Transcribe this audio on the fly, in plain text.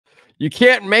You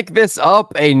can't make this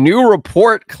up. A new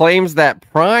report claims that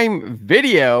Prime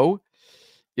Video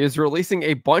is releasing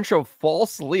a bunch of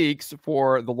false leaks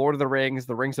for The Lord of the Rings,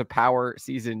 The Rings of Power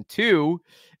Season 2.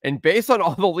 And based on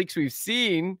all the leaks we've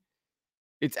seen,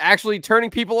 it's actually turning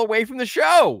people away from the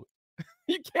show.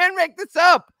 You can't make this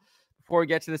up. Before we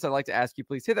get to this, I'd like to ask you,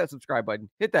 please hit that subscribe button,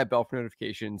 hit that bell for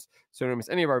notifications so you don't miss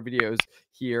any of our videos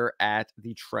here at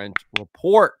the Trent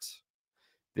Report.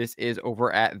 This is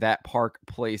over at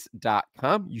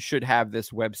thatparkplace.com. You should have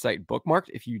this website bookmarked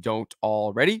if you don't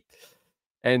already.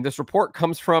 And this report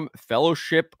comes from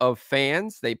Fellowship of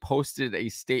Fans. They posted a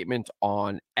statement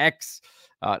on X.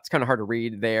 It's kind of hard to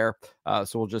read there.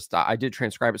 So we'll just, I did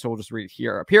transcribe it, so we'll just read it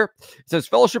here up here. It says,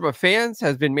 Fellowship of Fans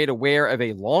has been made aware of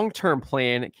a long-term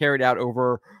plan carried out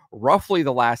over roughly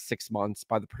the last 6 months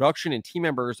by the production and team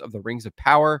members of the Rings of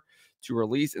Power to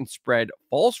release and spread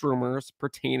false rumors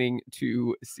pertaining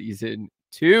to Season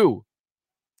 2.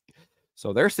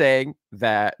 So they're saying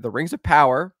that the Rings of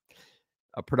Power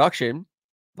production,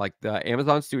 like the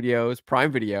Amazon Studios,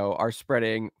 Prime Video, are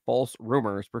spreading false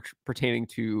rumors pertaining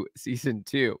to Season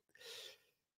 2.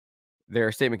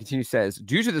 Their statement continues, says,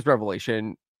 due to this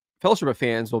revelation, Fellowship of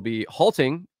Fans will be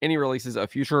halting any releases of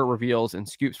future reveals and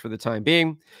scoops for the time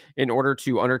being in order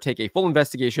to undertake a full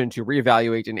investigation to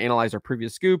reevaluate and analyze our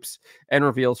previous scoops and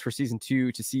reveals for Season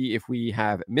 2 to see if we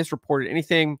have misreported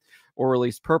anything or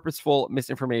released purposeful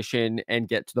misinformation and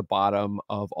get to the bottom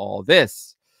of all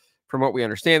this. From what we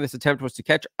understand, this attempt was to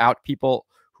catch out people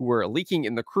who were leaking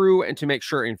in the crew and to make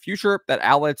sure in future that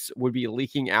outlets would be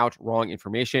leaking out wrong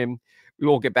information. We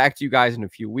will get back to you guys in a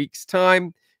few weeks'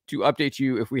 time to update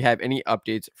you if we have any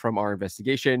updates from our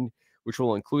investigation, which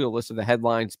will include a list of the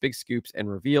headlines, big scoops,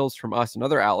 and reveals from us and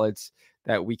other outlets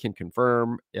that we can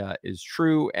confirm is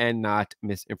true and not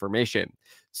misinformation.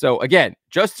 So again,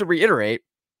 just to reiterate,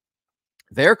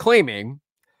 they're claiming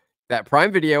that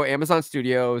Prime Video, Amazon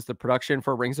Studios, the production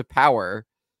for Rings of Power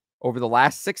over the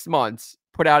last 6 months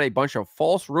put out a bunch of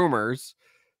false rumors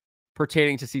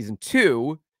pertaining to Season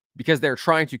 2 because they're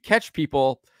trying to catch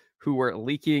people who were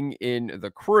leaking in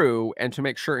the crew and to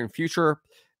make sure in future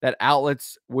that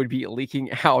outlets would be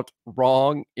leaking out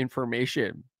wrong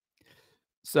information.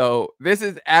 So this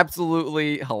is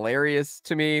absolutely hilarious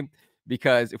to me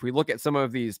because if we look at some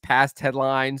of these past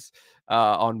headlines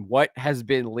on what has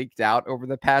been leaked out over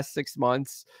the past 6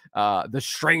 months, the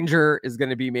Stranger is going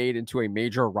to be made into a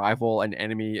major rival and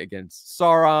enemy against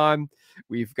Sauron.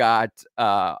 We've got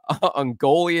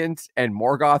Ungoliant and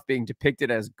Morgoth being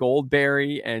depicted as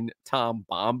Goldberry and Tom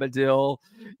Bombadil.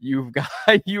 You've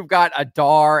got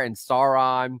Adar and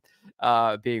Sauron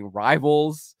being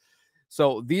rivals.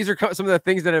 So these are some of the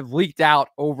things that have leaked out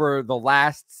over the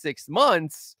last 6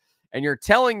 months, and you're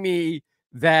telling me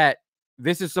that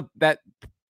that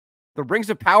the Rings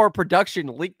of Power production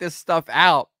leaked this stuff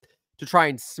out to try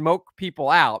and smoke people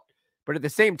out. But at the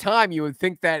same time, you would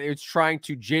think that it's trying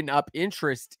to gin up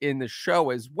interest in the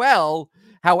show as well.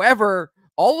 However,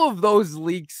 all of those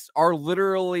leaks are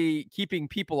literally keeping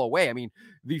people away. I mean,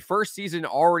 the first season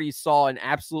already saw an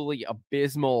absolutely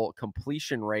abysmal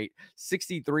completion rate.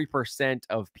 63%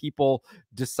 of people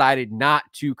decided not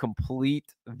to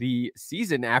complete the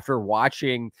season after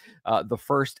watching the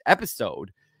first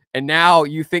episode. And now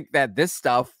you think that this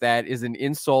stuff that is an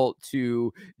insult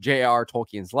to J.R.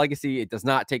 Tolkien's legacy, it does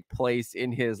not take place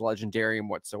in his Legendarium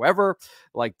whatsoever.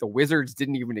 Like the wizards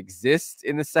didn't even exist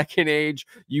in the Second Age.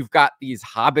 You've got these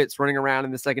hobbits running around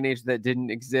in the Second Age that didn't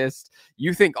exist.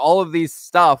 You think all of these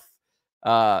stuff,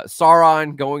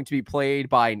 Sauron going to be played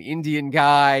by an Indian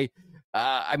guy.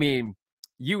 I mean,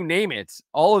 you name it.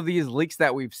 All of these leaks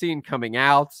that we've seen coming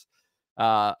out.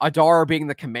 Adar being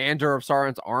the commander of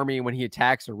Sauron's army when he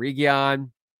attacks Eregion.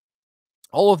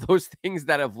 All of those things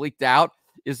that have leaked out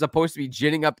is supposed to be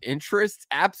ginning up interest?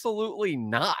 Absolutely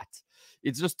not.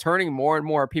 It's just turning more and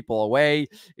more people away.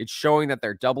 It's showing that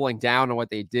they're doubling down on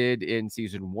what they did in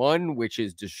Season 1, which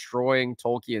is destroying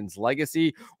Tolkien's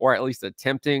legacy, or at least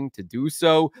attempting to do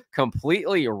so,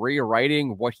 completely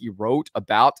rewriting what he wrote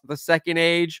about the Second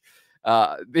Age.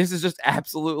 This is just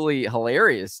absolutely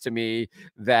hilarious to me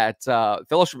that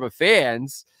Fellowship of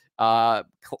Fans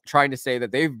trying to say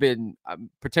that they've been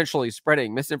potentially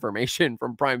spreading misinformation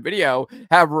from Prime Video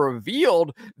have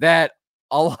revealed that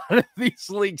a lot of these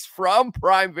leaks from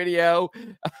Prime Video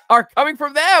are coming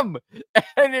from them.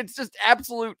 And it's just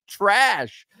absolute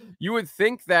trash. You would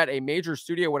think that a major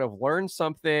studio would have learned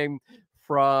something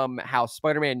from how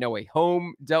Spider-Man No Way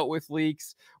Home dealt with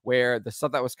leaks, where the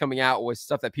stuff that was coming out was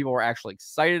stuff that people were actually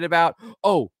excited about.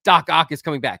 Oh, Doc Ock is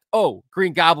coming back. Oh,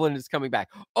 Green Goblin is coming back.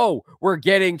 Oh, we're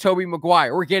getting Tobey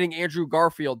Maguire. We're getting Andrew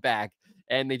Garfield back.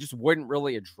 and they just wouldn't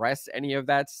really address any of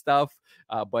that stuff.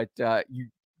 But you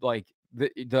like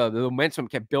the momentum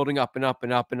kept building up and up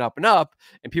and up and up and up,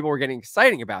 and people were getting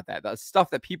exciting about that. The stuff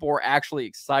that people were actually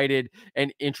excited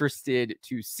and interested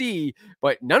to see.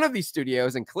 But none of these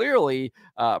studios, and clearly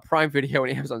Prime Video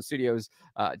and Amazon Studios,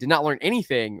 did not learn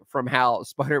anything from how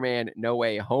Spider-Man No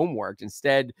Way Home worked.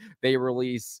 Instead, they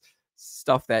release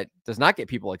stuff that does not get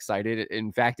people excited.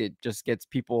 In fact, it just gets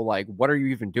people like, what are you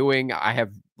even doing? I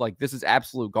have like, this is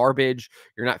absolute garbage.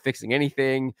 You're not fixing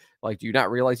anything. Like, do you not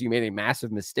realize you made a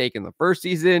massive mistake in the first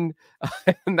season?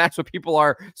 And that's what people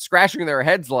are scratching their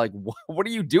heads like, what are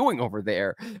you doing over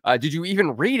there? Did you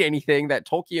even read anything that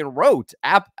Tolkien wrote?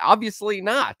 Obviously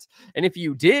not. And if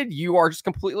you did, you are just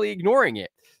completely ignoring it.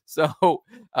 So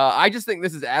I just think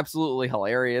this is absolutely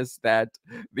hilarious that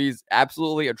these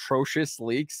absolutely atrocious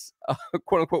leaks,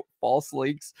 quote unquote false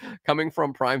leaks coming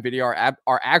from Prime Video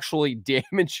are actually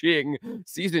damaging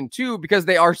season 2 because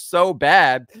they are so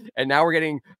bad. And now we're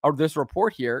getting this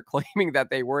report here claiming that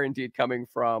they were indeed coming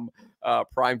from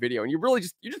Prime Video. And you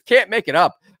just can't make it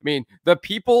up. I mean, the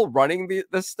people running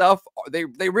this stuff, they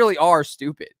really are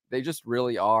stupid. They just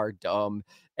really are dumb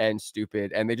and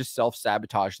stupid, and they just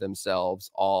self-sabotage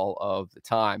themselves all of the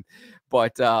time.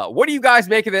 But what do you guys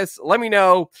make of this? Let me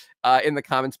know in the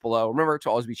comments below. Remember to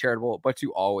always be charitable, but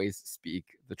to always speak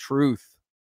the truth.